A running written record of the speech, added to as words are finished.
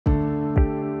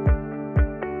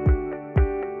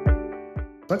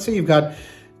Let's say you've got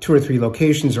 2 or 3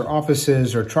 locations or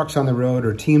offices or trucks on the road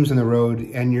or teams on the road,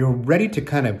 and you're ready to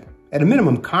kind of, at a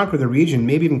minimum, conquer the region,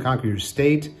 maybe even conquer your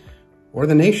state or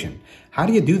the nation. How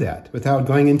do you do that without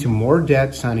going into more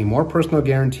debt, signing more personal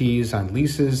guarantees on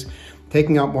leases,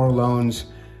 taking out more loans?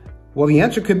 Well, the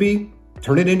answer could be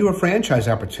turn it into a franchise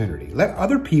opportunity. Let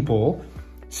other people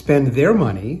spend their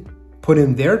money, put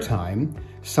in their time,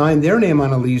 sign their name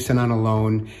on a lease and on a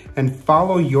loan, and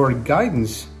follow your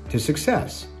guidance to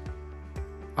success.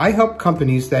 I help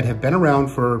companies that have been around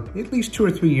for at least 2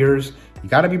 or 3 years. You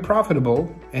gotta be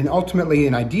profitable, and ultimately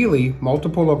and ideally,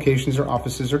 multiple locations or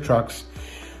offices or trucks,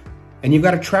 and you've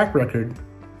got a track record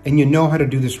and you know how to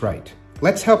do this right.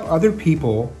 Let's help other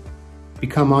people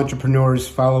become entrepreneurs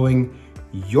following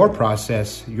your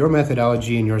process, your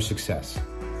methodology, and your success.